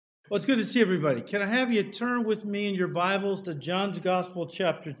Well, it's good to see everybody. Can I have you turn with me in your Bibles to John's Gospel,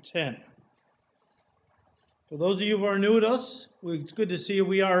 chapter 10? For those of you who are new to us, it's good to see you.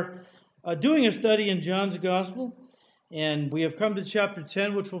 We are doing a study in John's Gospel, and we have come to chapter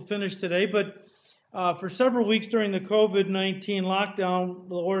 10, which we'll finish today. But for several weeks during the COVID-19 lockdown,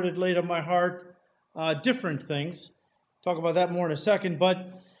 the Lord had laid on my heart different things. Talk about that more in a second.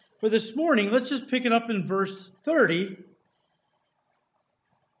 But for this morning, let's just pick it up in verse 30,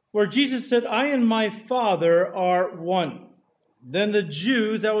 where Jesus said, "I and my Father are one." Then the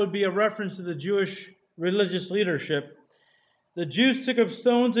Jews, that would be a reference to the Jewish religious leadership, the Jews took up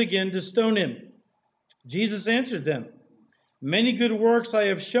stones again to stone him. Jesus answered them, "Many good works I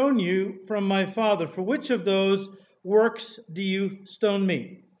have shown you from my Father. For which of those works do you stone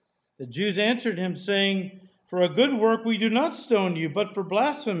me?" The Jews answered him, saying, "For a good work we do not stone you, but for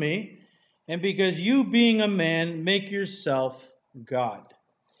blasphemy, and because you, being a man, make yourself God."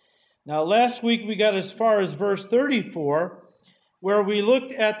 Now, last week we got as far as verse 34, where we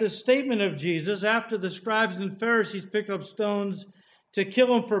looked at the statement of Jesus after the scribes and Pharisees picked up stones to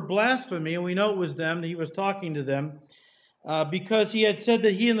kill him for blasphemy, and we know it was them, he was talking to them, because he had said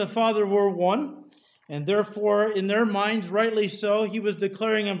that he and the Father were one, and therefore, in their minds, rightly so, he was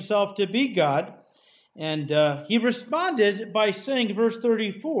declaring himself to be God. And he responded by saying, verse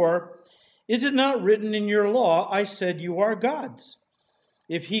 34, "Is it not written in your law, I said you are gods?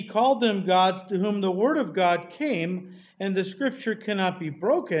 If he called them gods to whom the word of God came, and the scripture cannot be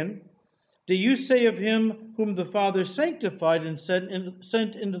broken, do you say of him whom the Father sanctified and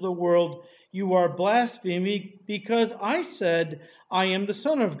sent into the world, you are blaspheming, because I said, I am the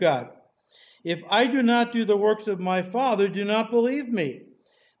Son of God? If I do not do the works of my Father, do not believe me.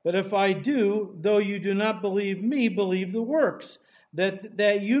 But if I do, though you do not believe me, believe the works,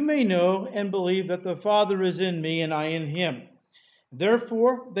 that you may know and believe that the Father is in me and I in him."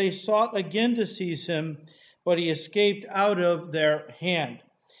 Therefore they sought again to seize him, but he escaped out of their hand.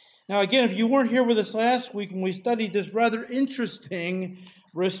 Now again, if you weren't here with us last week when we studied this rather interesting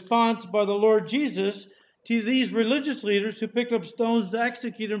response by the Lord Jesus to these religious leaders who picked up stones to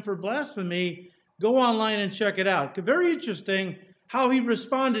execute him for blasphemy, go online and check it out. Very interesting how he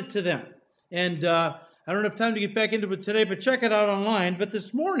responded to them. And I don't have time to get back into it today, but check it out online. But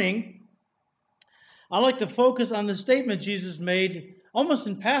this morning, I'd like to focus on the statement Jesus made almost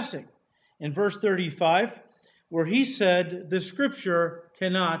in passing in verse 35, where he said, "The scripture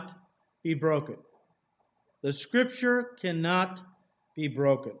cannot be broken." The scripture cannot be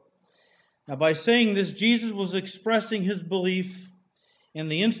broken. Now, by saying this, Jesus was expressing his belief in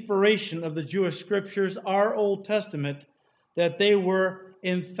the inspiration of the Jewish scriptures, our Old Testament, that they were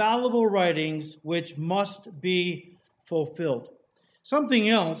infallible writings which must be fulfilled. Something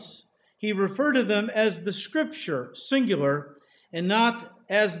else, he referred to them as the scripture, singular, and not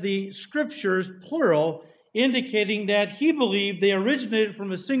as the scriptures, plural, indicating that he believed they originated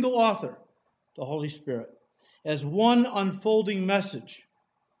from a single author, the Holy Spirit, as one unfolding message.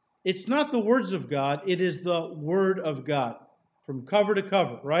 It's not the words of God, it is the Word of God, from cover to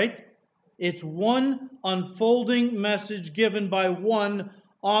cover, right? It's one unfolding message given by one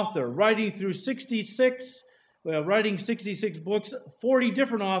author, writing 66 books, 40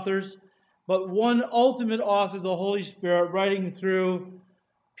 different authors, but one ultimate author, the Holy Spirit, writing through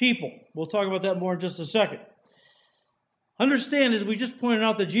people. We'll talk about that more in just a second. Understand, as we just pointed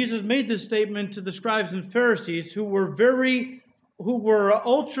out, that Jesus made this statement to the scribes and Pharisees who were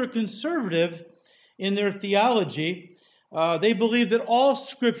ultra-conservative in their theology. They believed that all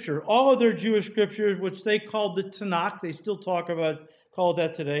Scripture, all of their Jewish Scriptures, which they called the Tanakh, they still call it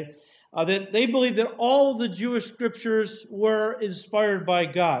that today, that they believed that all of the Jewish Scriptures were inspired by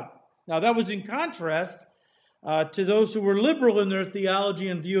God. Now, that was in contrast to those who were liberal in their theology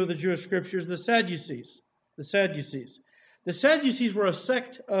and view of the Jewish Scriptures, the Sadducees. The Sadducees were a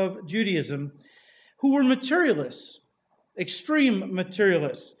sect of Judaism who were materialists, extreme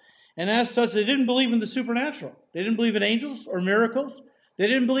materialists. And as such, they didn't believe in the supernatural. They didn't believe in angels or miracles. They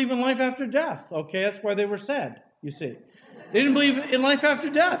didn't believe in life after death. Okay, that's why they were sad, you see. They didn't believe in life after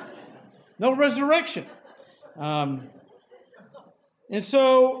death. No resurrection. And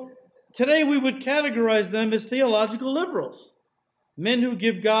so today we would categorize them as theological liberals. Men who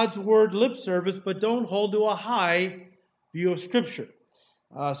give God's word lip service but don't hold to a high view of Scripture.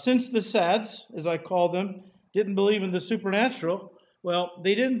 Since the Sads, as I call them, didn't believe in the supernatural, well,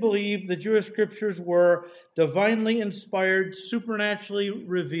 they didn't believe the Jewish Scriptures were divinely inspired, supernaturally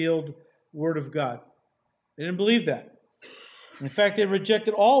revealed Word of God. They didn't believe that. In fact, they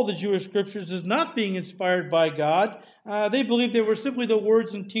rejected all the Jewish Scriptures as not being inspired by God. They believed they were simply the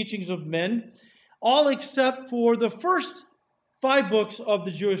words and teachings of men, all except for the first 5 books of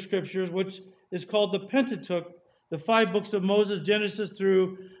the Jewish scriptures, which is called the Pentateuch, the 5 books of Moses, Genesis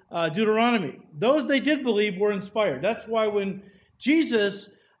through Deuteronomy. Those they did believe were inspired. That's why when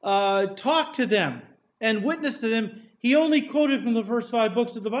Jesus talked to them and witnessed to them, he only quoted from the first 5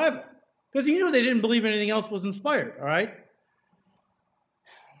 books of the Bible, because he knew they didn't believe anything else was inspired, all right?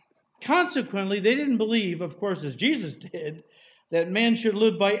 Consequently, they didn't believe, of course, as Jesus did, that man should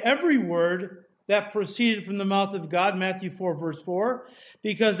live by every word that proceeded from the mouth of God, Matthew 4, verse 4,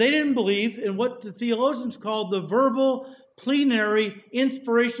 because they didn't believe in what the theologians called the verbal, plenary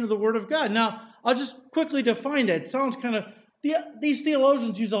inspiration of the Word of God. Now, I'll just quickly define that. It sounds kind of, these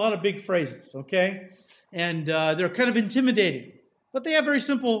theologians use a lot of big phrases, okay? And they're kind of intimidating. But they have very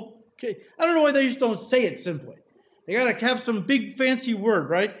simple, I don't know why they just don't say it simply. They got to have some big fancy word,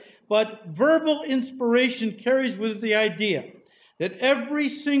 right? But verbal inspiration carries with it the idea that every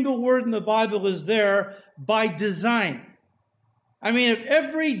single word in the Bible is there by design. I mean, if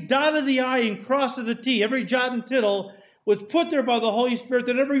every dot of the I and cross of the T, every jot and tittle was put there by the Holy Spirit,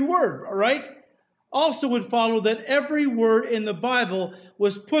 then every word, all right, also would follow that every word in the Bible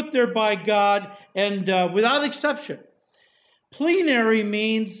was put there by God and without exception. Plenary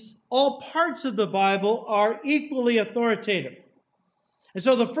means all parts of the Bible are equally authoritative. And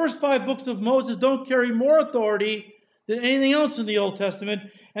so the first 5 books of Moses don't carry more authority than anything else in the Old Testament.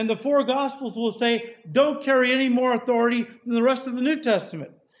 And the 4 Gospels will say don't carry any more authority than the rest of the New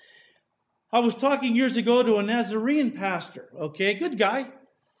Testament. I was talking years ago to a Nazarene pastor, okay, good guy.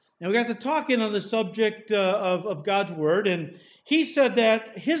 And we got to talking on the subject of God's Word. And he said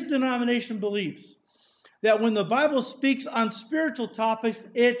that his denomination believes that when the Bible speaks on spiritual topics,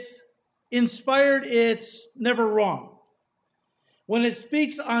 it's inspired, it's never wrong. When it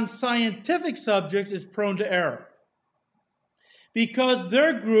speaks on scientific subjects, it's prone to error. Because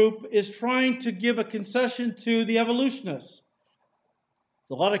their group is trying to give a concession to the evolutionists.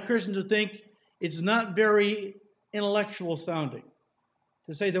 A lot of Christians who think it's not very intellectual sounding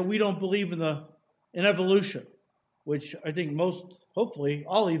to say that we don't believe in evolution, which I think most, hopefully,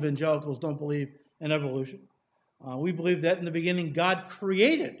 all evangelicals don't believe in evolution. We believe that in the beginning God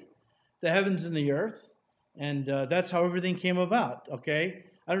created the heavens and the earth, and that's how everything came about, okay?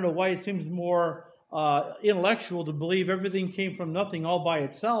 I don't know why it seems more intellectual to believe everything came from nothing all by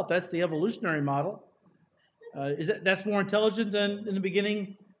itself. That's the evolutionary model. That's more intelligent than in the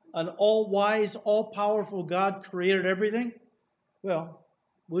beginning an all-wise, all-powerful God created everything? Well,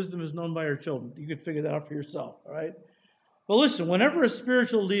 wisdom is known by her children. You could figure that out for yourself, all right? But listen, whenever a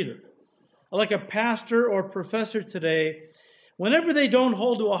spiritual leader, like a pastor or professor today, whenever they don't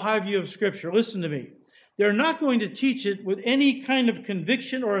hold to a high view of Scripture, listen to me, they're not going to teach it with any kind of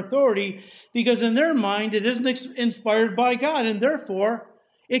conviction or authority because in their mind it isn't inspired by God, and therefore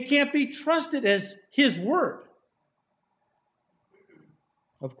it can't be trusted as His Word.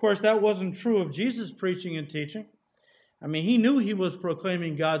 Of course, that wasn't true of Jesus' preaching and teaching. I mean, He knew He was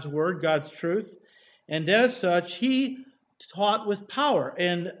proclaiming God's Word, God's truth, and as such, He taught with power.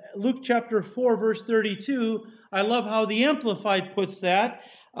 And Luke chapter 4, verse 32, I love how the Amplified puts that.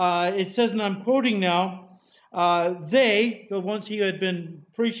 It says, and I'm quoting now, they, the ones He had been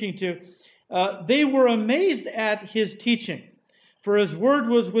preaching to, they were amazed at His teaching, for His word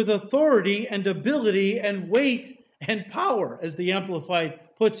was with authority and ability and weight and power, as the Amplified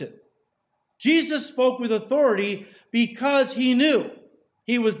puts it. Jesus spoke with authority because He knew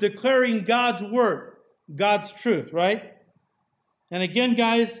He was declaring God's word, God's truth, right? And again,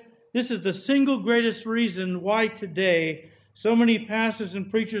 guys, this is the single greatest reason why today so many pastors and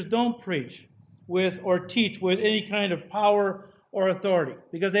preachers don't preach with or teach with any kind of power or authority,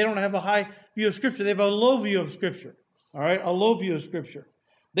 because they don't have a high view of Scripture. They have a low view of Scripture, all right? A low view of Scripture.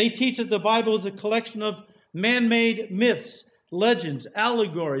 They teach that the Bible is a collection of man-made myths, legends,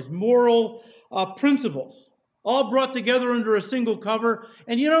 allegories, moral principles, all brought together under a single cover.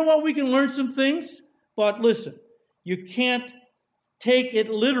 And you know what? We can learn some things, but listen, you can't take it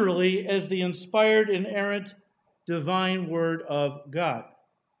literally as the inspired, inerrant, divine Word of God.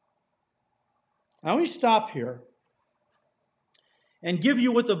 Now, let me stop here and give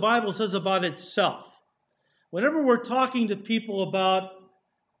you what the Bible says about itself. Whenever we're talking to people about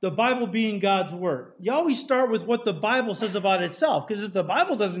the Bible being God's Word, you always start with what the Bible says about itself, because if the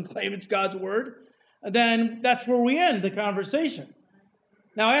Bible doesn't claim it's God's Word, then that's where we end the conversation.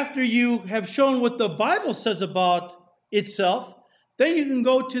 Now, after you have shown what the Bible says about itself, then you can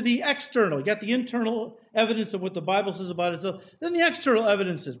go to the external. You got the internal evidence of what the Bible says about itself. Then the external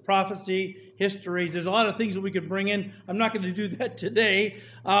evidences, prophecy, history. There's a lot of things that we could bring in. I'm not going to do that today.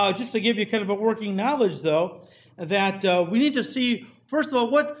 Just to give you kind of a working knowledge, though, that we need to see, first of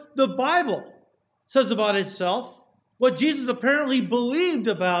all, what the Bible says about itself. what Jesus apparently believed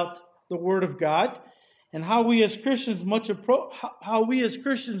about the Word of God, and how we as Christians must approach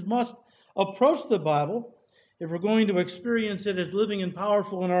the Bible if we're going to experience it as living and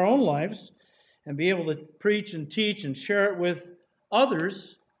powerful in our own lives, and be able to preach and teach and share it with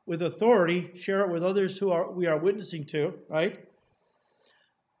others with authority, share it with others we are witnessing to, right?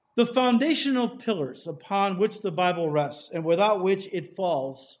 The foundational pillars upon which the Bible rests and without which it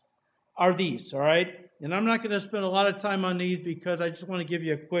falls are these, all right? And I'm not going to spend a lot of time on these because I just want to give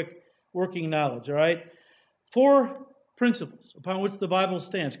you a quick working knowledge, all right? 4 principles upon which the Bible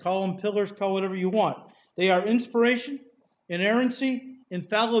stands. Call them pillars, call whatever you want. They are inspiration, inerrancy,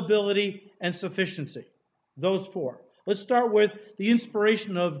 infallibility, and sufficiency. Those 4. Let's start with the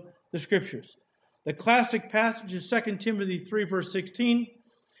inspiration of the Scriptures. The classic passage is 2 Timothy 3, verse 16,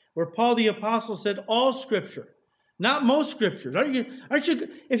 where Paul the Apostle said, all Scripture, not most Scriptures. Aren't you?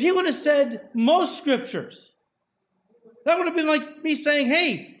 If he would have said most Scriptures, that would have been like me saying,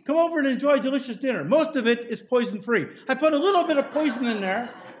 hey, come over and enjoy a delicious dinner. Most of it is poison-free. I put a little bit of poison in there.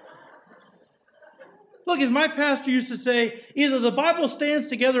 Look, as my pastor used to say, either the Bible stands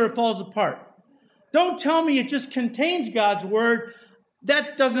together or it falls apart. Don't tell me it just contains God's Word.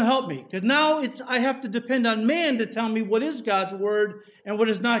 That doesn't help me, because now I have to depend on man to tell me what is God's Word and what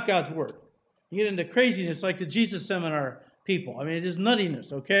is not God's Word. You get into craziness like the Jesus Seminar people. I mean, it is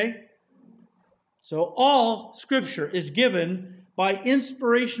nuttiness, okay? So all Scripture is given by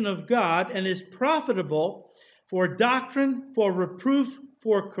inspiration of God and is profitable for doctrine, for reproof,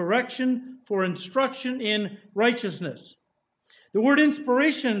 for correction, for instruction in righteousness. The word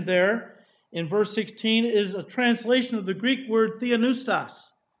inspiration there in verse 16 is a translation of the Greek word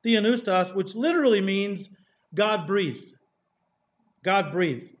theopneustos, which literally means God breathed. God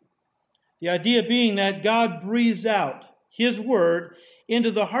breathed. The idea being that God breathed out His word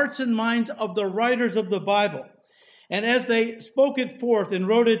into the hearts and minds of the writers of the Bible. And as they spoke it forth and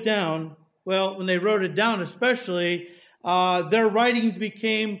wrote it down, well, when they wrote it down especially, their writings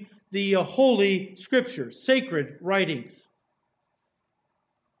became the holy Scriptures, sacred writings.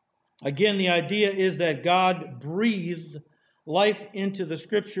 Again, the idea is that God breathed life into the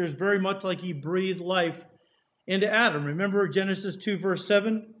Scriptures very much like He breathed life into Adam. Remember Genesis 2, verse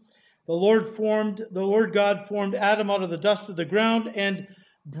 7? The Lord God formed Adam out of the dust of the ground and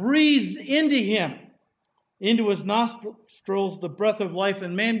breathed into him, into his nostrils, the breath of life,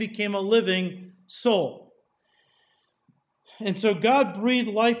 and man became a living soul. And so God breathed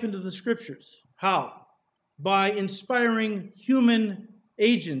life into the Scriptures. How? By inspiring human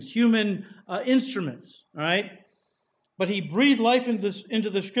agents, human instruments, all right? But He breathed life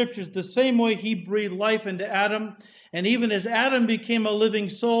into the Scriptures the same way He breathed life into Adam. And even as Adam became a living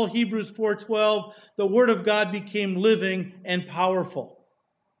soul, Hebrews 4:12, the Word of God became living and powerful.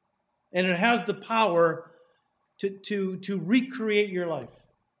 And it has the power to recreate your life,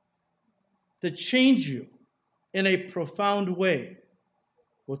 to change you in a profound way.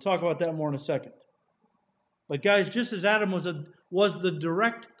 We'll talk about that more in a second. But guys, just as Adam was the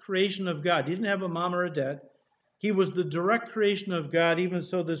direct creation of God, he didn't have a mom or a dad. He was the direct creation of God. Even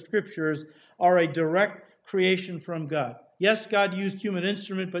so, the Scriptures are a direct creation from God. Yes, God used human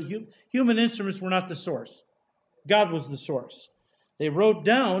instruments, but human instruments were not the source. God was the source. They wrote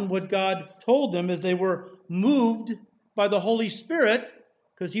down what God told them as they were moved by the Holy Spirit,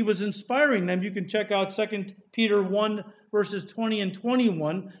 because He was inspiring them. You can check out 2 Peter 1, verses 20 and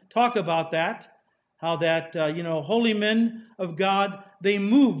 21. Talk about that. How that, holy men of God, they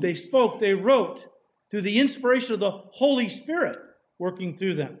moved, they spoke, they wrote through the inspiration of the Holy Spirit working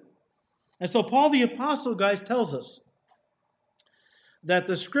through them. And so Paul the Apostle, guys, tells us that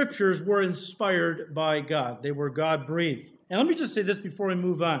the Scriptures were inspired by God. They were God-breathed. And let me just say this before we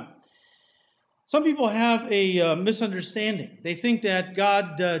move on. Some people have a misunderstanding. They think that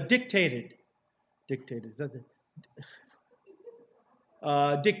God dictated. Is that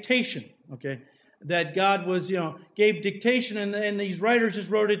the dictation? Okay, that God was, gave dictation, and these writers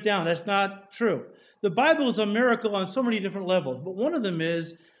just wrote it down. That's not true. The Bible is a miracle on so many different levels, but one of them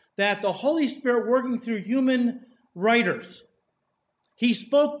is that the Holy Spirit working through human writers, He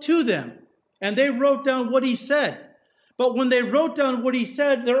spoke to them, and they wrote down what He said. But when they wrote down what He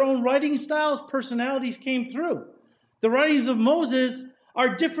said, their own writing styles, personalities came through. The writings of Moses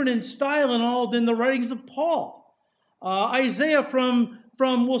are different in style and all than the writings of Paul. Isaiah from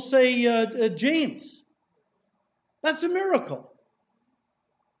we'll say, James. That's a miracle.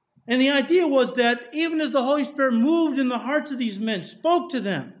 And the idea was that even as the Holy Spirit moved in the hearts of these men, spoke to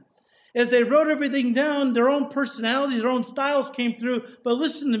them, as they wrote everything down, their own personalities, their own styles came through. But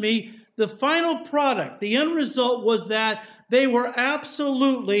listen to me, the final product, the end result was that they were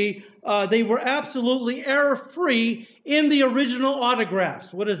absolutely they were absolutely error-free in the original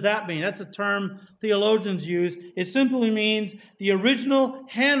autographs. What does that mean? That's a term theologians use. It simply means the original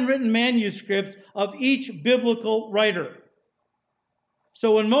handwritten manuscripts of each biblical writer.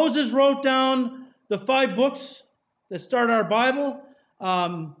 So when Moses wrote down the 5 books that start our Bible,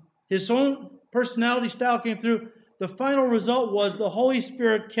 his own personality style came through. The final result was the Holy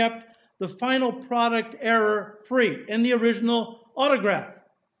Spirit kept the final product error-free in the original autograph.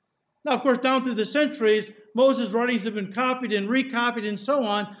 Now, of course, down through the centuries, Moses' writings have been copied and recopied and so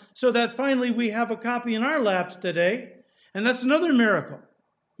on, so that finally we have a copy in our laps today. And that's another miracle.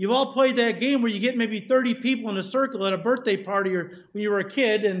 You've all played that game where you get maybe 30 people in a circle at a birthday party or when you were a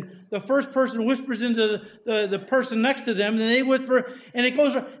kid, and the first person whispers into the person next to them, and then they whisper, and it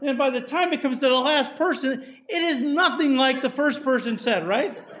goes, and by the time it comes to the last person, it is nothing like the first person said,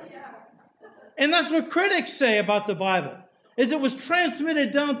 right? And that's what critics say about the Bible. As it was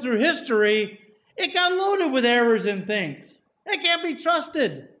transmitted down through history, it got loaded with errors and things. It can't be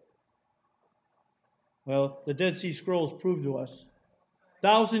trusted. Well, the Dead Sea Scrolls prove to us,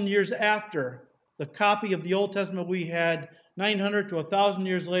 1,000 years after the copy of the Old Testament we had, 900 to 1,000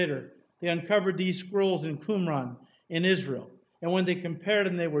 years later, they uncovered these scrolls in Qumran in Israel. And when they compared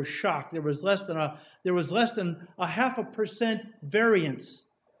them, they were shocked. There was less than a 0.5% variance.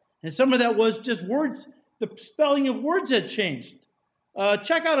 And some of that was just words. The spelling of words had changed.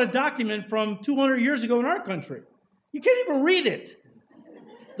 Check out a document from 200 years ago in our country. You can't even read it.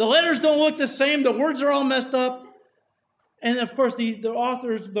 The letters don't look the same. The words are all messed up. And, of course, the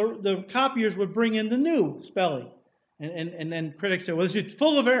authors, the copiers would bring in the new spelling. And then critics say, well, this is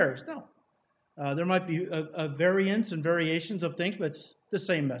full of errors. No. There might be a variance and variations of things, but it's the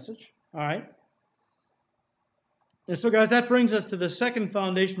same message. All right? And so, guys, that brings us to the second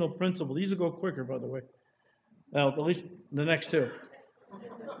foundational principle. These will go quicker, by the way. Well, at least the next two.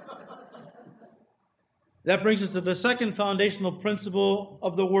 That brings us to the second foundational principle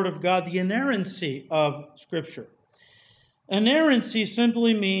of the Word of God, the inerrancy of Scripture. Inerrancy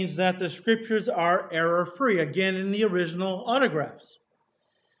simply means that the Scriptures are error-free, again, in the original autographs.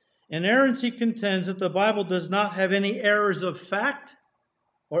 Inerrancy contends that the Bible does not have any errors of fact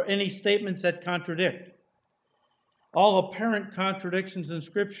or any statements that contradict. All apparent contradictions in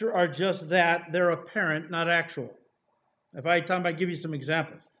Scripture are just that. They're apparent, not actual. If I had time, I'd give you some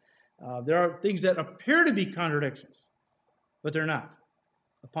examples. There are things that appear to be contradictions, but they're not.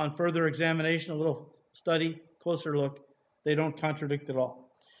 Upon further examination, a little study, closer look, they don't contradict at all.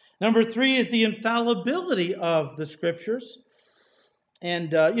 Number 3 is the infallibility of the Scriptures.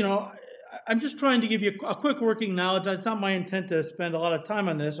 And, I'm just trying to give you a quick working knowledge. It's not my intent to spend a lot of time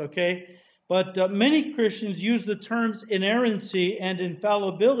on this, okay? But many Christians use the terms inerrancy and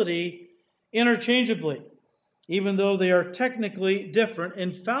infallibility interchangeably, even though they are technically different,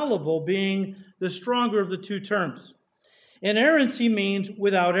 infallible being the stronger of the two terms. Inerrancy means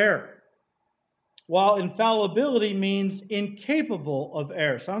without error, while infallibility means incapable of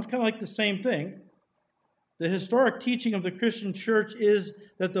error. Sounds kind of like the same thing. The historic teaching of the Christian church is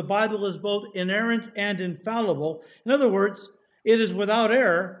that the Bible is both inerrant and infallible. In other words, it is without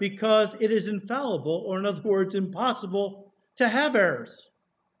error because it is infallible, or in other words, impossible to have errors.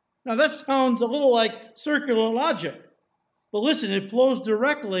 Now that sounds a little like circular logic, but listen, it flows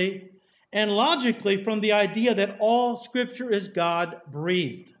directly and logically from the idea that all Scripture is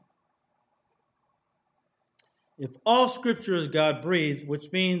God-breathed. If all Scripture is God-breathed,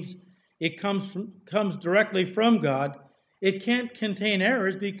 which means it comes directly from God, it can't contain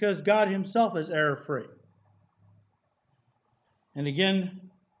errors because God Himself is error-free. And again,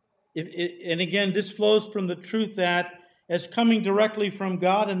 this flows from the truth that as coming directly from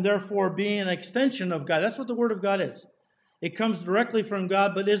God and therefore being an extension of God. That's what the Word of God is. It comes directly from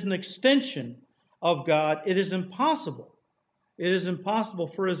God, but is an extension of God. It is impossible. It is impossible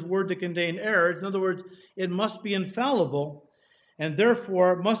for His Word to contain errors. In other words, it must be infallible, and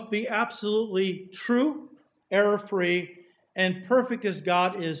therefore must be absolutely true, error-free, and perfect as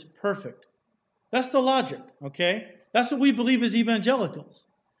God is perfect. That's the logic, okay? That's what we believe as evangelicals.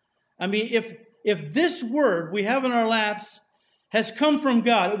 I mean, if this word we have in our laps has come from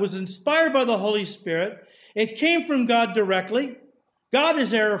God, it was inspired by the Holy Spirit, it came from God directly, God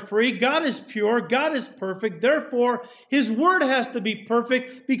is error-free, God is pure, God is perfect, therefore His word has to be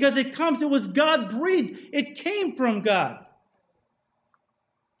perfect because it was God-breathed, it came from God.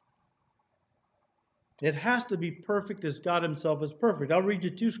 It has to be perfect as God Himself is perfect. I'll read you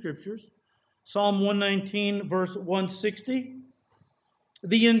 2 scriptures. Psalm 119, verse 160.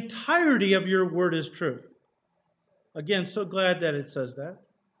 The entirety of your word is truth. Again, so glad that it says that.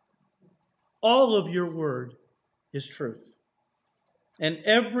 All of your word is truth. and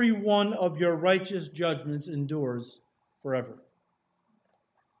every one of your righteous judgments endures forever.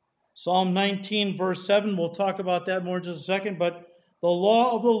 Psalm 19, verse 7, we'll talk about that more in just a second, but the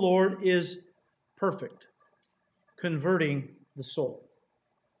law of the Lord is perfect, converting the soul.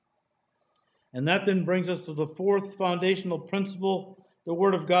 And that then brings us to the fourth foundational principle the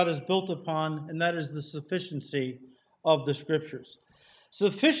Word of God is built upon, and that is the sufficiency of the Scriptures.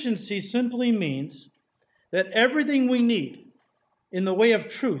 Sufficiency simply means that everything we need in the way of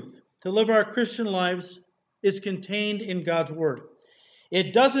truth to live our Christian lives is contained in God's Word.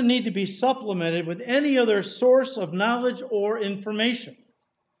 It doesn't need to be supplemented with any other source of knowledge or information.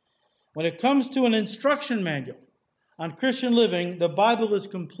 When it comes to an instruction manual on Christian living, the Bible is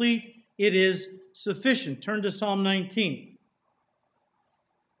complete. It is sufficient. Turn to Psalm 19.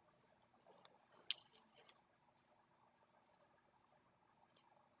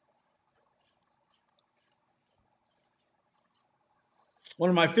 One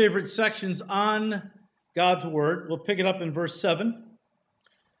of my favorite sections on God's Word. We'll pick it up in verse 7.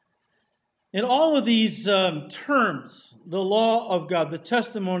 In all of these terms, the law of God, the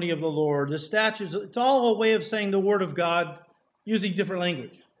testimony of the Lord, the statutes, it's all a way of saying the Word of God using different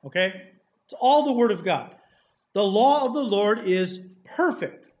language, okay? It's all the Word of God. The law of the Lord is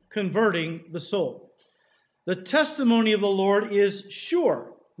perfect, converting the soul. The testimony of the Lord is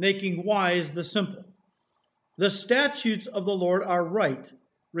sure, making wise the simple. The statutes of the Lord are right,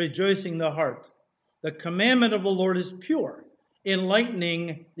 rejoicing the heart. The commandment of the Lord is pure,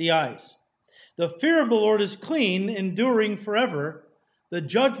 enlightening the eyes. The fear of the Lord is clean, enduring forever. The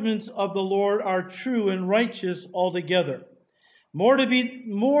judgments of the Lord are true and righteous altogether. More to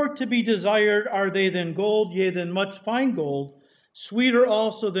be desired are they than gold, yea, than much fine gold, sweeter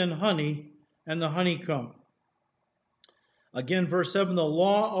also than honey and the honeycomb. Again, verse 7, the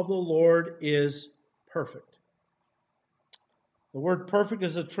law of the Lord is perfect. The word perfect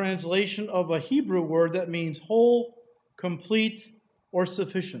is a translation of a Hebrew word that means whole, complete, or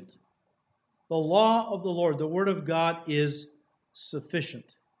sufficient. The law of the Lord, the Word of God, is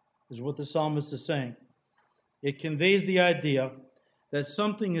sufficient, is what the psalmist is saying. It conveys the idea that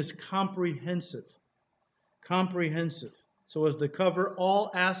something is comprehensive, so as to cover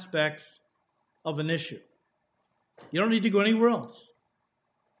all aspects of an issue. You don't need to go anywhere else.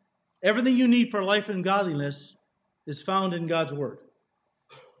 Everything you need for life and godliness is found in God's Word.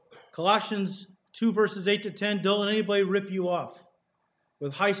 Colossians 2 verses 8 to 10, don't let anybody rip you off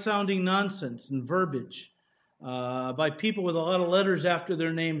with high-sounding nonsense and verbiage by people with a lot of letters after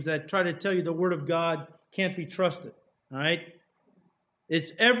their names that try to tell you the Word of God can't be trusted. All right?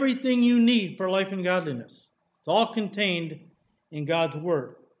 It's everything you need for life and godliness. It's all contained in God's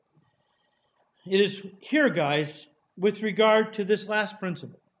Word. It is here, guys, with regard to this last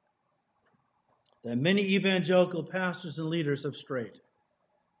principle, that many evangelical pastors and leaders have strayed.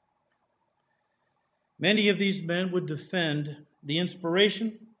 Many of these men would defend the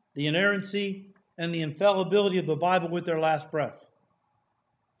inspiration, the inerrancy, and the infallibility of the Bible with their last breath.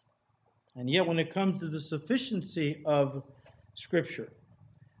 And yet when it comes to the sufficiency of Scripture,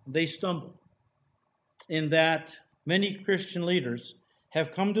 they stumble in that many Christian leaders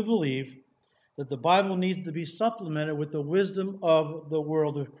have come to believe that the Bible needs to be supplemented with the wisdom of the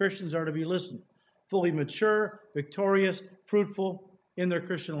world if Christians are to be fully mature, victorious, fruitful in their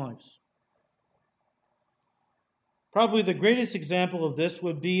Christian lives. Probably the greatest example of this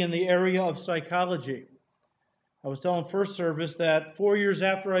would be in the area of psychology. I was telling first service that 4 years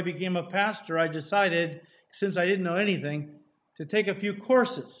after I became a pastor, I decided, since I didn't know anything, to take a few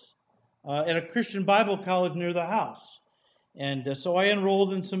courses at a Christian Bible college near the house. And so I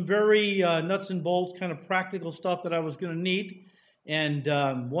enrolled in some very nuts and bolts kind of practical stuff that I was going to need.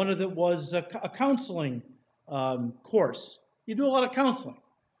 And one of it was a counseling course. You do a lot of counseling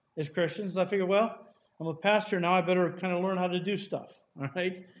as Christians. I figured, well, I'm a pastor now, I better kind of learn how to do stuff, all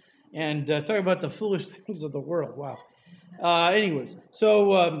right? And talk about the foolish things of the world, wow. Anyways,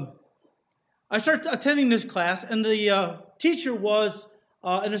 so I started attending this class, and the teacher was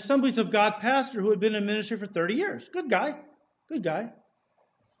an Assemblies of God pastor who had been in ministry for 30 years. Good guy.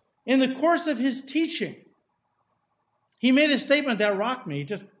 In the course of his teaching, he made a statement that rocked me. It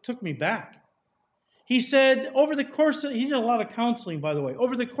just took me back. He said, he did a lot of counseling, by the way,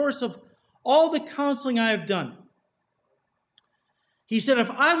 over the course of all the counseling I have done, he said,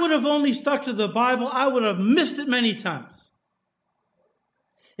 if I would have only stuck to the Bible, I would have missed it many times.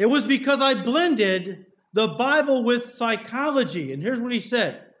 It was because I blended the Bible with psychology. And here's what he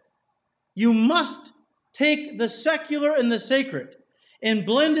said. You must take the secular and the sacred and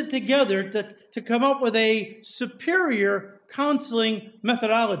blend it together to come up with a superior counseling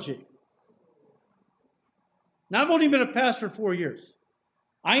methodology. Now, I've only been a pastor 4 years.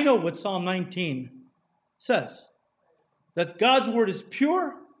 I know what Psalm 19 says, that God's word is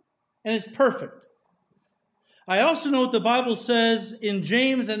pure and it's perfect. I also know what the Bible says in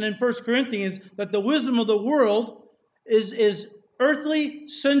James and in 1 Corinthians, that the wisdom of the world is earthly,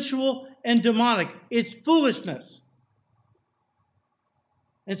 sensual, and demonic. It's foolishness.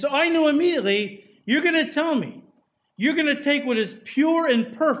 And so I knew immediately, you're going to tell me, you're going to take what is pure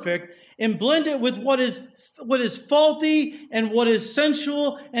and perfect and blend it with what is faulty and what is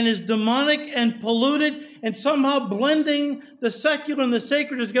sensual and is demonic and polluted, and somehow blending the secular and the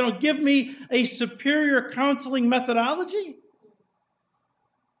sacred is going to give me a superior counseling methodology?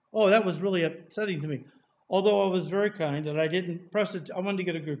 Oh, that was really upsetting to me. Although I was very kind and I didn't press it. I wanted to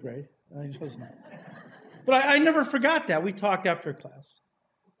get a good grade. I was not. But I never forgot that. We talked after class.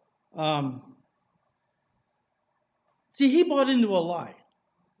 See, he bought into a lie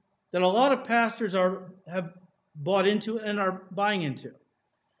that a lot of pastors have bought into and are buying into.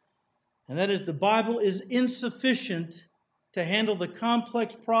 And that is, the Bible is insufficient to handle the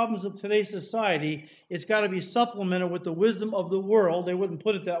complex problems of today's society. It's got to be supplemented with the wisdom of the world. They wouldn't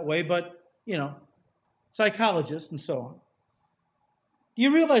put it that way, but, psychologists and so on. Do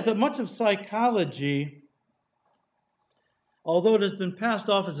you realize that much of psychology, although it has been passed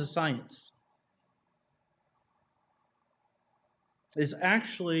off as a science, is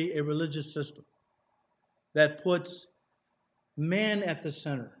actually a religious system that puts man at the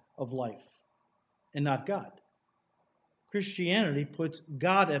center of life and not God? Christianity puts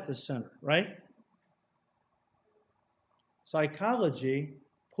God at the center, right? Psychology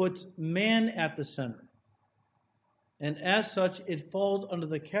puts man at the center. And as such, it falls under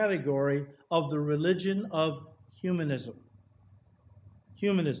the category of the religion of humanism.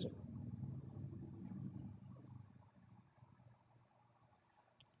 Humanism.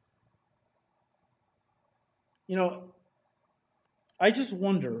 I just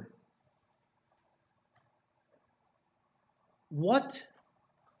wonder what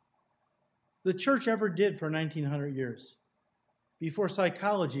the church ever did for 1900 years before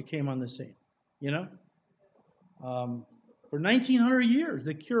psychology came on the scene, For 1900 years,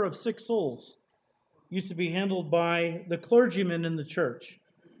 the cure of sick souls used to be handled by the clergymen in the church,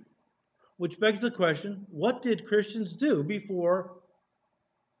 which begs the question, what did Christians do before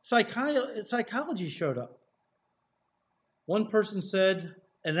psychology showed up? One person said,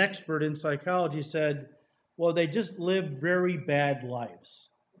 an expert in psychology said, well, they just lived very bad lives.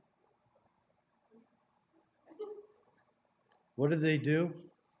 What did they do?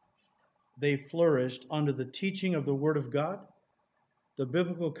 They flourished under the teaching of the Word of God, the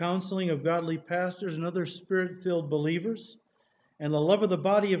biblical counseling of godly pastors and other spirit-filled believers, and the love of the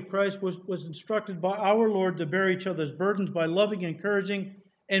body of Christ was instructed by our Lord to bear each other's burdens by loving, encouraging,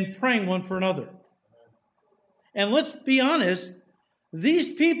 and praying one for another. And let's be honest,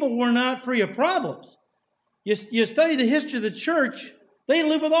 these people were not free of problems. You study the history of the church, they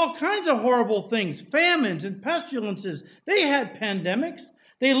lived with all kinds of horrible things, famines and pestilences. They had pandemics.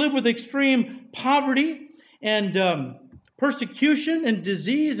 They lived with extreme poverty and persecution and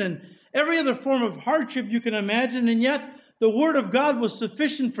disease and every other form of hardship you can imagine, and yet the Word of God was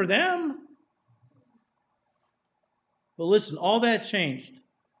sufficient for them. But listen, all that changed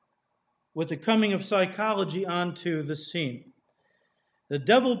with the coming of psychology onto the scene. The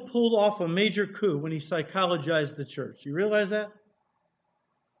devil pulled off a major coup when he psychologized the church. You realize that?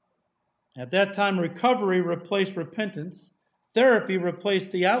 At that time, recovery replaced repentance. Therapy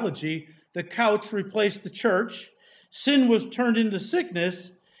replaced theology. The couch replaced the church. Sin was turned into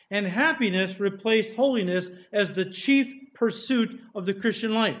sickness. And happiness replaced holiness as the chief pursuit of the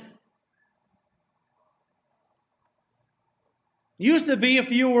Christian life. It used to be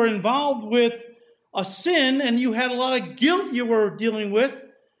if you were involved with a sin and you had a lot of guilt you were dealing with,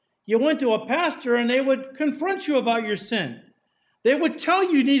 you went to a pastor and they would confront you about your sin. They would tell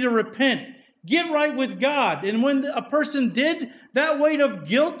you need to repent, get right with God. And when a person did, that weight of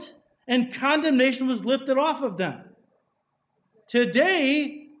guilt and condemnation was lifted off of them.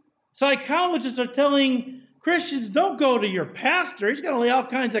 Today, psychologists are telling Christians, don't go to your pastor. He's going to lay all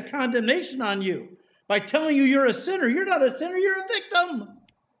kinds of condemnation on you by telling you you're a sinner. You're not a sinner, you're a victim.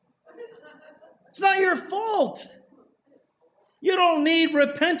 It's not your fault. You don't need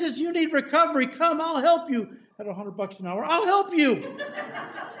repentance, you need recovery. Come, I'll help you. At $100 an hour, I'll help you.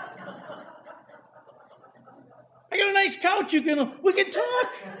 I got a nice couch, we can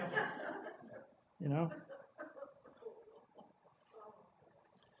talk.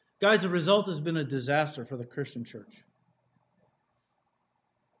 Guys, the result has been a disaster for the Christian church.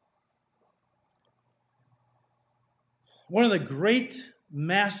 One of the great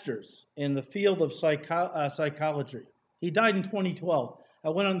masters in the field of psychology, he died in 2012, I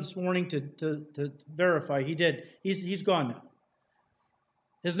went on this morning to verify. He did. He's gone now.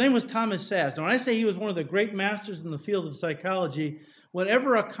 His name was Thomas Szasz. Now, when I say he was one of the great masters in the field of psychology,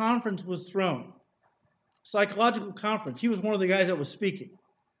 whenever a conference was thrown, psychological conference, he was one of the guys that was speaking.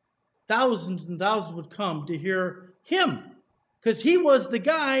 Thousands and thousands would come to hear him because he was the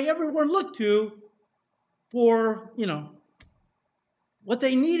guy everyone looked to for, what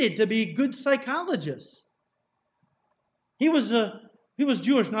they needed to be good psychologists. He was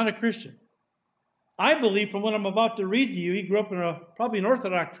Jewish, not a Christian. I believe from what I'm about to read to you, he grew up in probably an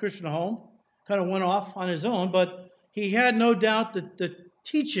Orthodox Christian home, kind of went off on his own, but he had no doubt that the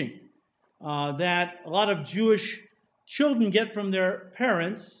teaching that a lot of Jewish children get from their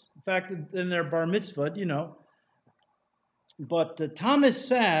parents, in fact, in their bar mitzvah, But Thomas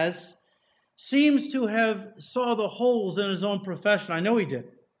Szasz seems to have saw the holes in his own profession. I know he did.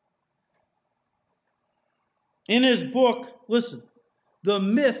 In his book, listen, The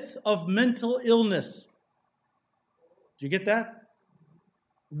Myth of Mental Illness. Did you get that?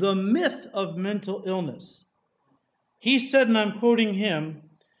 The Myth of Mental Illness. He said, and I'm quoting him,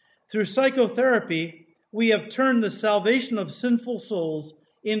 through psychotherapy, we have turned the salvation of sinful souls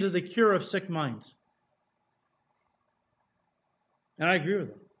into the cure of sick minds. And I agree with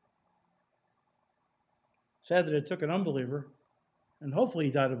him. Sad that it took an unbeliever, and hopefully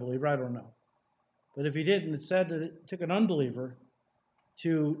he died a believer, I don't know. But if he didn't, it's sad that it took an unbeliever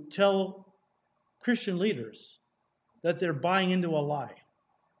to tell Christian leaders that they're buying into a lie.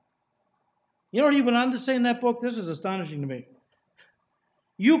 You know what he went on to say in that book? This is astonishing to me.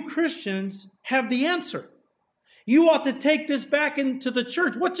 You Christians have the answer. You ought to take this back into the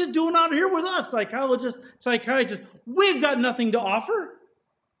church. What's it doing out here with us, psychologists, psychiatrists? We've got nothing to offer.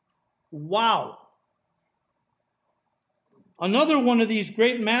 Wow. Another one of these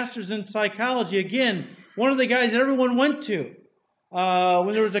great masters in psychology, again, one of the guys that everyone went to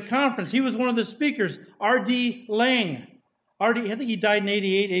when there was a conference. He was one of the speakers, R.D. Laing. I think he died in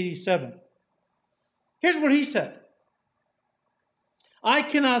 88, 87. Here's what he said. I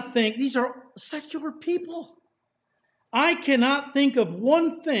cannot think, these are secular people. I cannot think of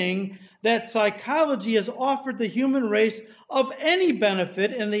one thing that psychology has offered the human race of any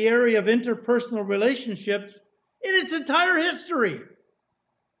benefit in the area of interpersonal relationships in its entire history.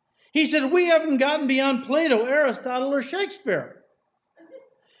 He said, we haven't gotten beyond Plato, Aristotle, or Shakespeare.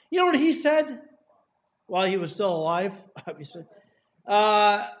 You know what he said? While he was still alive, obviously.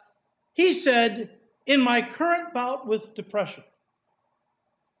 He said, in my current bout with depression.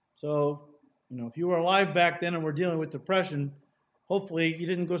 So, if you were alive back then and were dealing with depression, hopefully you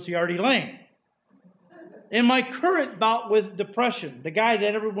didn't go see R.D. Laing. In my current bout with depression, the guy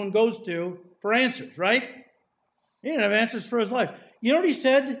that everyone goes to for answers, right? He didn't have answers for his life. You know what he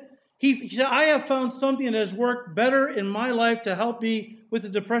said? He said, I have found something that has worked better in my life to help me with the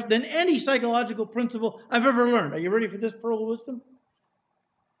depression than any psychological principle I've ever learned. Are you ready for this pearl of wisdom?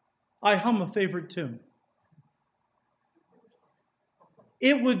 I hum a favorite tune.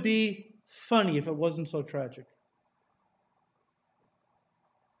 It would be funny if it wasn't so tragic.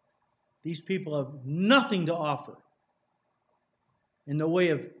 These people have nothing to offer in the way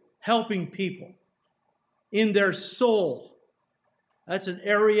of helping people in their soul. That's an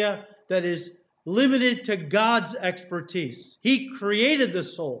area that is limited to God's expertise. He created the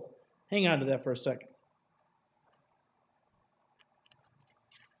soul. Hang on to that for a second.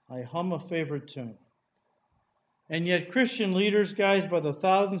 I hum a favorite tune. And yet Christian leaders, guys, by the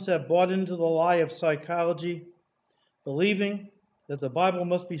thousands have bought into the lie of psychology, believing that the Bible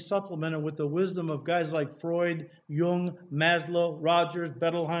must be supplemented with the wisdom of guys like Freud, Jung, Maslow, Rogers,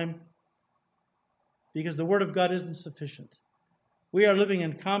 Bettelheim, because the Word of God isn't sufficient. We are living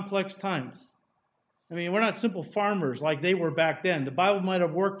in complex times. I mean, we're not simple farmers like they were back then. The Bible might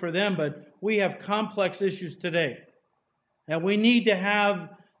have worked for them, but we have complex issues today. And we need to have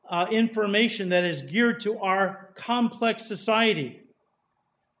information that is geared to our complex society.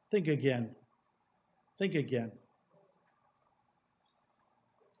 Think again. Think again.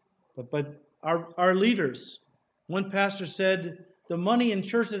 But our leaders, one pastor said, the money in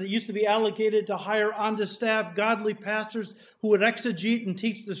churches that used to be allocated to hire on staff godly pastors who would exegete and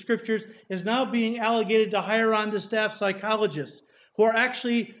teach the scriptures is now being allocated to hire on staff psychologists who are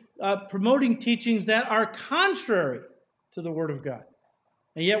actually promoting teachings that are contrary to the Word of God.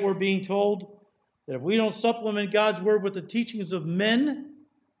 And yet we're being told that if we don't supplement God's Word with the teachings of men,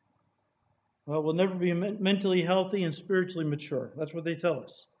 well, we'll never be mentally healthy and spiritually mature. That's what they tell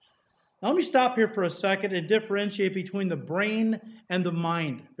us. Now, let me stop here for a second and differentiate between the brain and the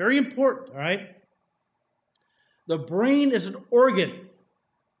mind. Very important, all right? The brain is an organ,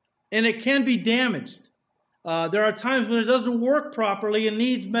 and it can be damaged. There are times when it doesn't work properly and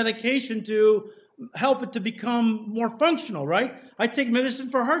needs medication to help it to become more functional, right? I take medicine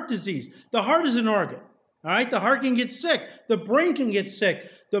for heart disease. The heart is an organ, all right? The heart can get sick. The brain can get sick.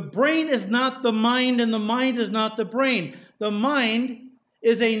 The brain is not the mind, and the mind is not the brain. The mind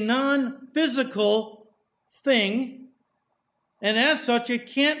is a non-physical thing, and as such, it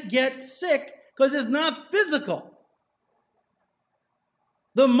can't get sick because it's not physical.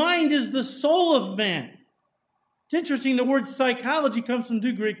 The mind is the soul of man. It's interesting, the word psychology comes from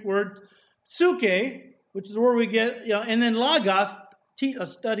the Greek word psyche, which is where we get, and then logos, a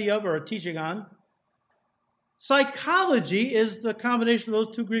study of or a teaching on. Psychology is the combination of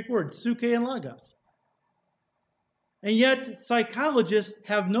those two Greek words, psyche and logos. And yet, psychologists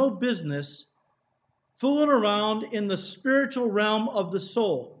have no business fooling around in the spiritual realm of the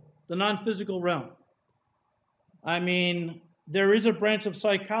soul, the non-physical realm. I mean, there is a branch of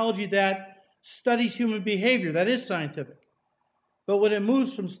psychology that studies human behavior. That is scientific. But when it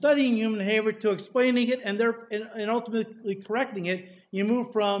moves from studying human behavior to explaining it and ultimately correcting it, you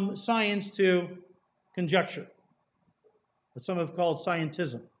move from science to conjecture. What some have called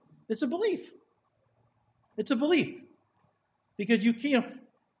scientism. It's a belief. It's a belief. Because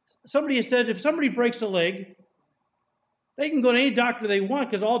somebody has said if somebody breaks a leg, they can go to any doctor they want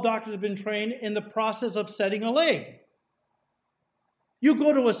because all doctors have been trained in the process of setting a leg. You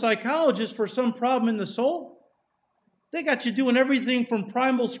go to a psychologist for some problem in the soul, they got you doing everything from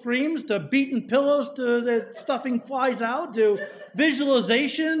primal screams to beating pillows to the stuffing flies out to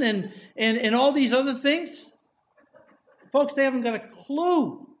visualization and all these other things. Folks, they haven't got a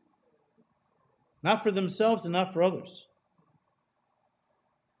clue. Not for themselves and not for others.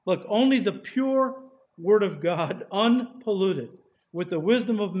 Look, only the pure Word of God, unpolluted with the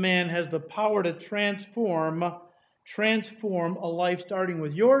wisdom of man, has the power to transform a life starting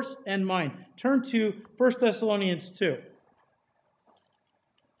with yours and mine. Turn to 1 Thessalonians 2.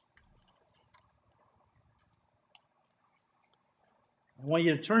 I want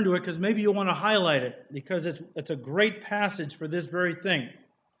you to turn to it because maybe you want to highlight it because it's a great passage for this very thing.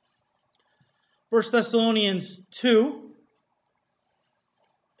 1 Thessalonians 2,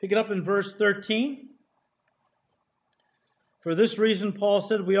 pick it up in verse 13. For this reason, Paul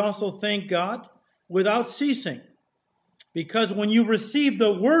said, we also thank God without ceasing. Because when you received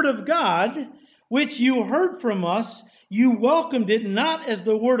the word of God, which you heard from us, you welcomed it not as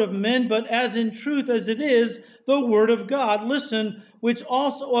the word of men, but as in truth as it is the word of God. Listen, which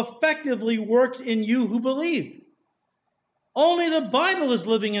also effectively works in you who believe. Only the Bible is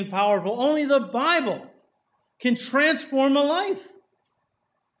living and powerful. Only the Bible can transform a life.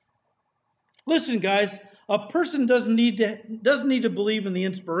 Listen, guys, a person doesn't need to believe in the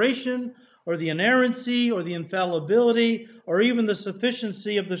inspiration or the inerrancy or the infallibility or even the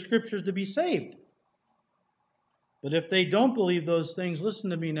sufficiency of the Scriptures to be saved. But if they don't believe those things, listen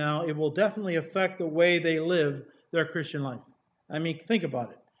to me now, it will definitely affect the way they live their Christian life. I mean, think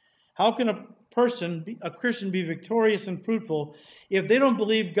about it. How can a Christian, be victorious and fruitful if they don't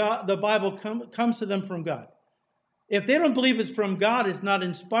believe God, the Bible comes to them from God? If they don't believe it's from God, it's not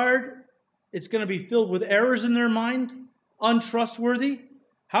inspired, it's going to be filled with errors in their mind, untrustworthy.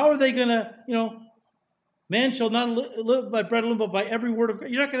 How are they going to, man shall not live by bread alone, but by every word of God.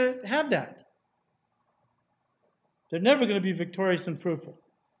 You're not going to have that. They're never going to be victorious and fruitful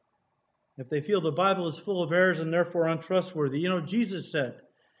if they feel the Bible is full of errors and therefore untrustworthy. Jesus said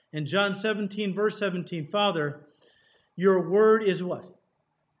in John 17, verse 17, Father, your word is what?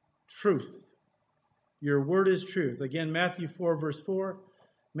 Truth. Your word is truth. Again, Matthew 4, verse 4,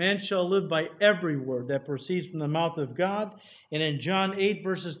 man shall live by every word that proceeds from the mouth of God. And in John 8,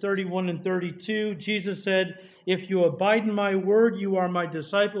 verses 31 and 32, Jesus said, if you abide in my word, you are my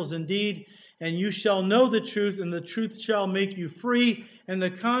disciples indeed, and you shall know the truth, and the truth shall make you free. And the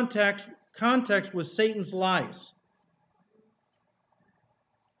context was Satan's lies.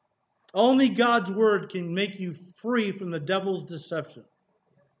 Only God's word can make you free from the devil's deception.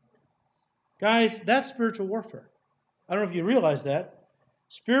 Guys, that's spiritual warfare. I don't know if you realize that.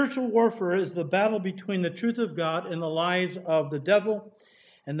 Spiritual warfare is the battle between the truth of God and the lies of the devil.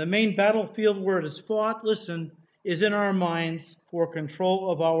 And the main battlefield where it is fought, listen, is in our minds for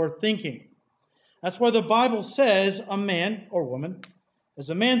control of our thinking. That's why the Bible says a man or woman, as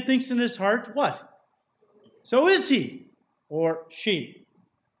a man thinks in his heart, what? So is he or she.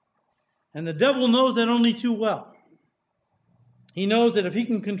 And the devil knows that only too well. He knows that if he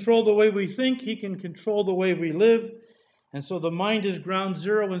can control the way we think, he can control the way we live. And so the mind is ground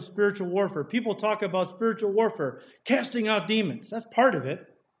zero in spiritual warfare. People talk about spiritual warfare, casting out demons. That's part of it.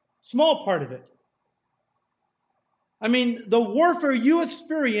 Small part of it. I mean, the warfare you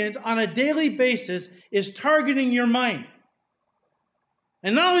experience on a daily basis is targeting your mind.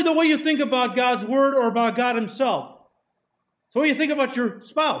 And not only the way you think about God's word or about God himself, it's the way you think about your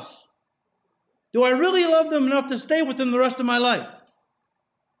spouse. Do I really love them enough to stay with them the rest of my life?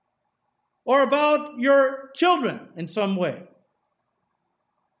 Or about your children in some way?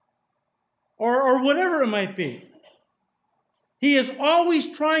 Or whatever it might be. He is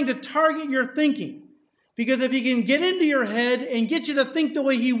always trying to target your thinking. Because if he can get into your head and get you to think the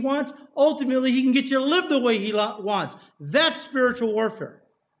way he wants, ultimately he can get you to live the way he wants. That's spiritual warfare.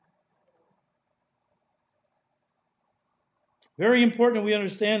 Very important that we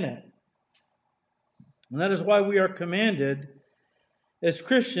understand that. And that is why we are commanded as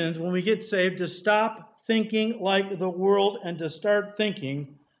Christians, when we get saved, to stop thinking like the world and to start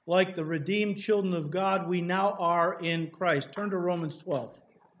thinking like the redeemed children of God we now are in Christ. Turn to Romans 12.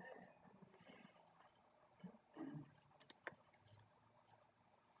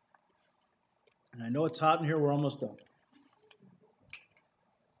 And I know it's hot in here. We're almost done.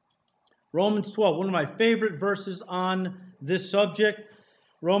 Romans 12, one of my favorite verses on this subject.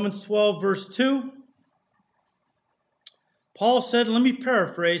 Romans 12, verse 2. Paul said, let me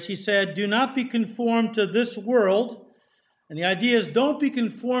paraphrase, he said, do not be conformed to this world. And the idea is, don't be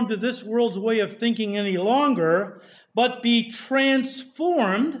conformed to this world's way of thinking any longer, but be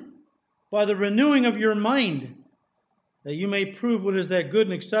transformed by the renewing of your mind, that you may prove what is that good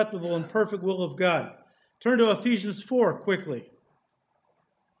and acceptable and perfect will of God. Turn to Ephesians 4 quickly.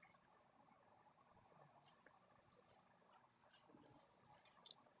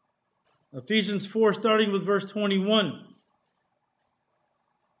 Ephesians 4, starting with verse 21.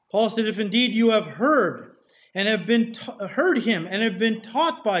 Paul said, if indeed you have heard and have been heard him and have been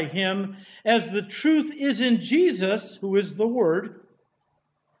taught by him, as the truth is in Jesus, who is the Word,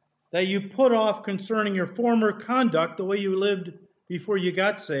 that you put off concerning your former conduct, the way you lived before you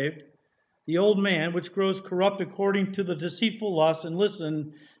got saved, the old man, which grows corrupt according to the deceitful lust, and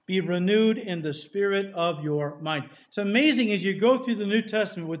listen, be renewed in the spirit of your mind. It's amazing as you go through the New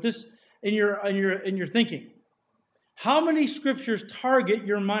Testament with this in your thinking. How many scriptures target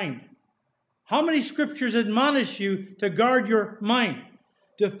your mind? How many scriptures admonish you to guard your mind,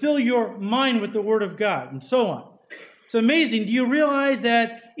 to fill your mind with the Word of God, and so on? It's amazing. Do you realize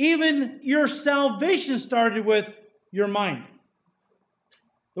that even your salvation started with your mind?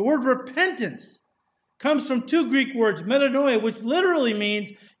 The word repentance comes from two Greek words, metanoia, which literally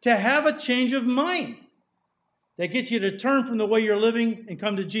means to have a change of mind. That gets you to turn from the way you're living and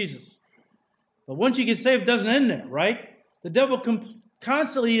come to Jesus. But once you get saved, it doesn't end there, right? The devil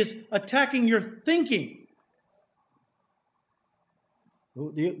constantly is attacking your thinking.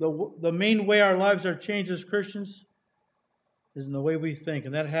 The main way our lives are changed as Christians is in the way we think.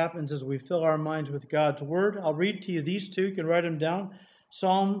 And that happens as we fill our minds with God's Word. I'll read to you these two. You can write them down.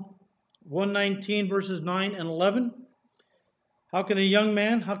 Psalm 119, verses 9 and 11. How can a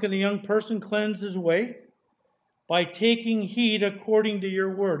young person cleanse his way? By taking heed according to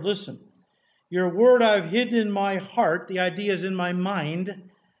your word. Listen. Your word I've hidden in my heart, the idea is in my mind,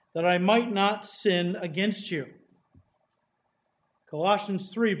 that I might not sin against you. Colossians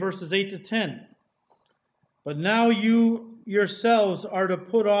 3, verses 8 to 10. But now you yourselves are to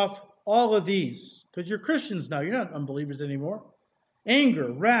put off all of these, because you're Christians now, you're not unbelievers anymore. Anger,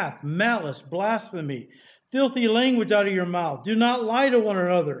 wrath, malice, blasphemy, filthy language out of your mouth. Do not lie to one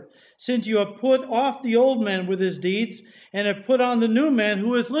another, since you have put off the old man with his deeds, and have put on the new man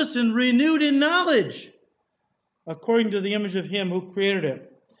who is, listen, renewed in knowledge, according to the image of him who created him.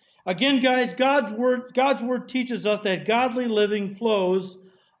 Again, guys, God's word teaches us that godly living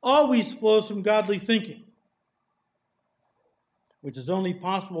always flows from godly thinking, which is only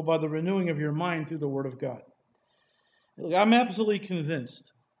possible by the renewing of your mind through the Word of God. Look, I'm absolutely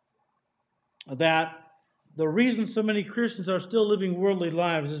convinced that the reason so many Christians are still living worldly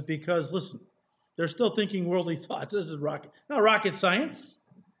lives is because, listen, they're still thinking worldly thoughts. This is not rocket science.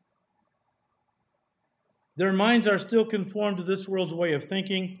 Their minds are still conformed to this world's way of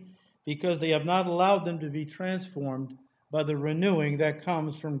thinking because they have not allowed them to be transformed by the renewing that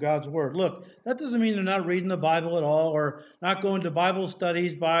comes from God's Word. Look, that doesn't mean they're not reading the Bible at all or not going to Bible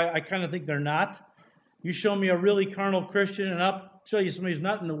studies. I kind of think they're not. You show me a really carnal Christian, and I'll show you somebody who's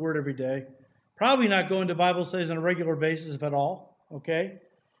not in the Word every day. Probably not going to Bible studies on a regular basis, if at all. Okay?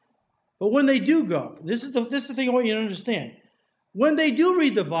 But when they do go, this is the thing I want you to understand. When they do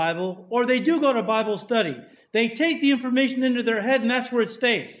read the Bible, or they do go to Bible study, they take the information into their head, and that's where it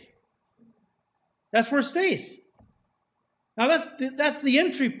stays. That's where it stays. Now, that's the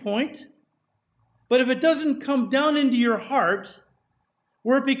entry point. But if it doesn't come down into your heart,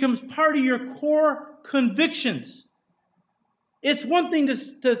 where it becomes part of your core convictions, It's one thing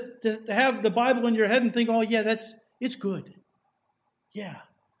to have the Bible in your head and think, oh yeah, it's good. Yeah,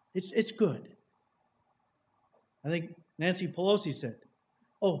 it's good. I think Nancy Pelosi said,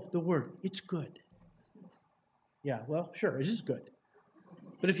 oh, the word, it's good. Yeah, well, sure, it is good.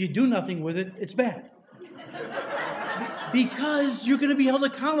 But if you do nothing with it, it's bad. Because you're going to be held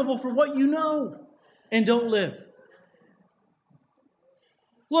accountable for what you know and don't live.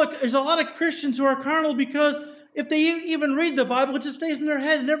 Look, there's a lot of Christians who are carnal because if they even read the Bible, it just stays in their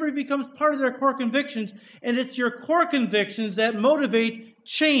head. It never becomes part of their core convictions. And it's your core convictions that motivate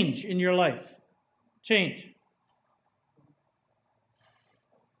change in your life. Change.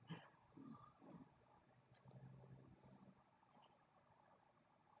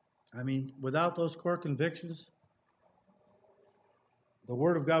 I mean, without those core convictions, the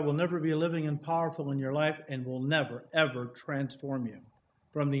Word of God will never be living and powerful in your life and will never, ever transform you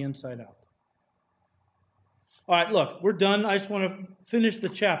from the inside out. All right, look, we're done. I just want to finish the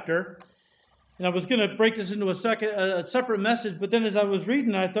chapter. And I was going to break this into a separate message, but then as I was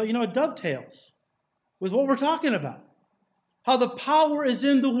reading, I thought, it dovetails with what we're talking about. How the power is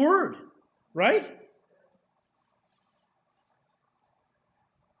in the Word, right?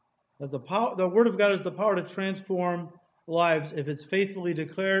 That the Word of God is the power to transform lives if it's faithfully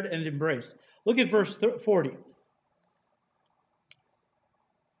declared and embraced. Look at verse 40.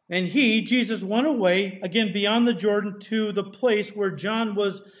 And he, Jesus, went away, again beyond the Jordan, to the place where John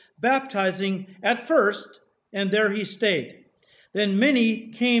was baptizing at first, and there he stayed. Then many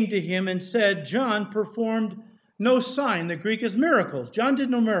came to him and said, John performed no sign. The Greek is miracles. John did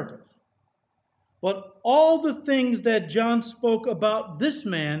no miracles. But all the things that John spoke about this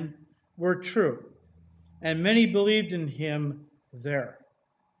man were true, and many believed in him there.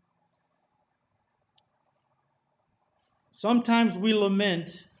 Sometimes we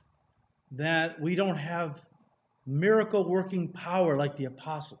lament that we don't have miracle-working power like the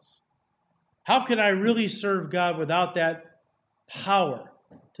apostles. How can I really serve God without that power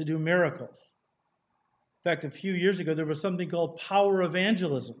to do miracles? In fact, a few years ago, there was something called power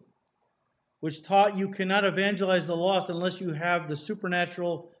evangelism, which taught you cannot evangelize the lost unless you have the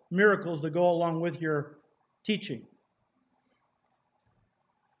supernatural miracles to go along with your teaching.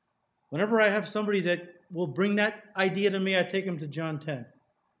 Whenever I have somebody that will bring that idea to me, I take them to John 10.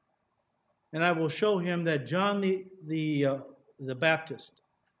 And I will show him that John the Baptist,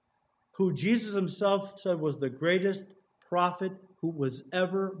 who Jesus himself said was the greatest prophet who was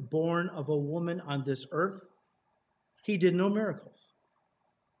ever born of a woman on this earth, he did no miracles.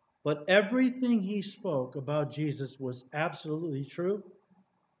 But everything he spoke about Jesus was absolutely true,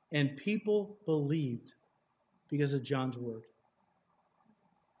 and people believed because of John's word.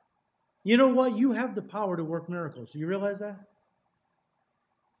 You know what? You have the power to work miracles. Do you realize that?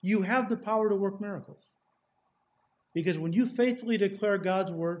 You have the power to work miracles. Because when you faithfully declare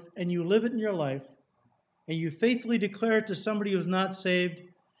God's word and you live it in your life, and you faithfully declare it to somebody who's not saved,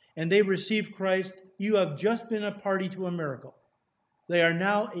 and they receive Christ, you have just been a party to a miracle. They are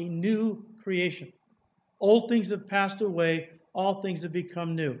now a new creation. Old things have passed away, all things have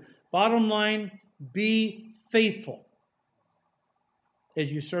become new. Bottom line, be faithful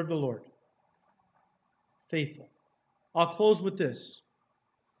as you serve the Lord. Faithful. I'll close with this.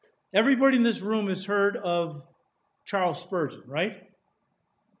 Everybody in this room has heard of Charles Spurgeon, right?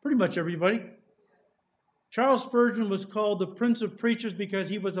 Pretty much everybody. Charles Spurgeon was called the Prince of Preachers because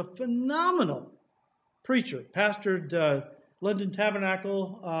he was a phenomenal preacher, pastored London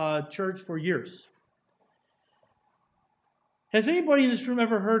Tabernacle Church for years. Has anybody in this room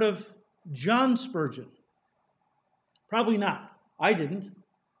ever heard of John Spurgeon? Probably not. I didn't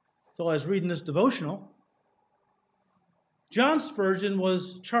until I was reading this devotional. John Spurgeon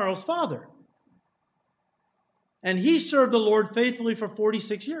was Charles' father. And he served the Lord faithfully for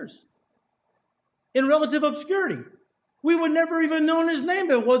 46 years. In relative obscurity. We would never even known his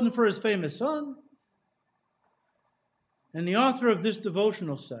name if it wasn't for his famous son. And the author of this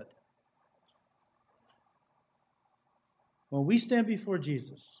devotional said, when we stand before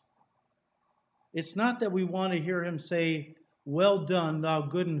Jesus, it's not that we want to hear him say, well done, thou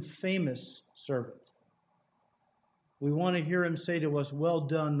good and famous servant. We want to hear him say to us, well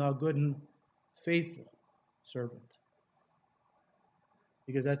done, thou good and faithful servant.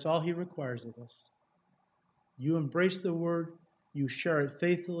 Because that's all he requires of us. You embrace the word, you share it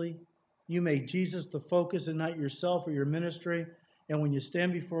faithfully, you make Jesus the focus and not yourself or your ministry, and when you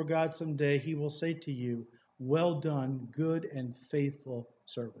stand before God someday, he will say to you, well done, good and faithful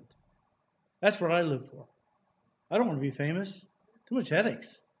servant. That's what I live for. I don't want to be famous. Too much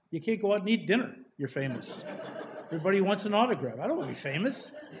headaches. You can't go out and eat dinner. You're famous. Everybody wants an autograph. I don't want to be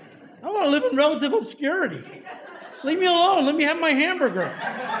famous. I want to live in relative obscurity. Just leave me alone. Let me have my hamburger.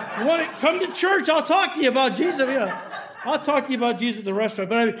 You want to come to church? I'll talk to you about Jesus. I'll talk to you about Jesus at the restaurant.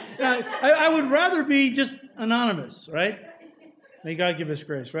 But I would rather be just anonymous, right? May God give us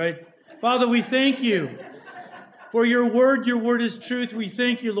grace, right? Father, we thank you for your word. Your word is truth. We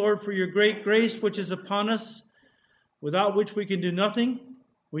thank you, Lord, for your great grace which is upon us, without which we can do nothing.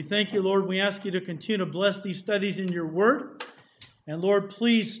 We thank you, Lord. We ask you to continue to bless these studies in your word. And Lord,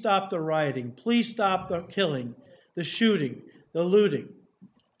 please stop the rioting. Please stop the killing, the shooting, the looting.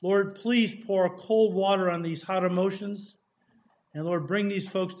 Lord, please pour cold water on these hot emotions. And Lord, bring these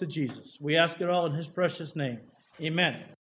folks to Jesus. We ask it all in his precious name. Amen.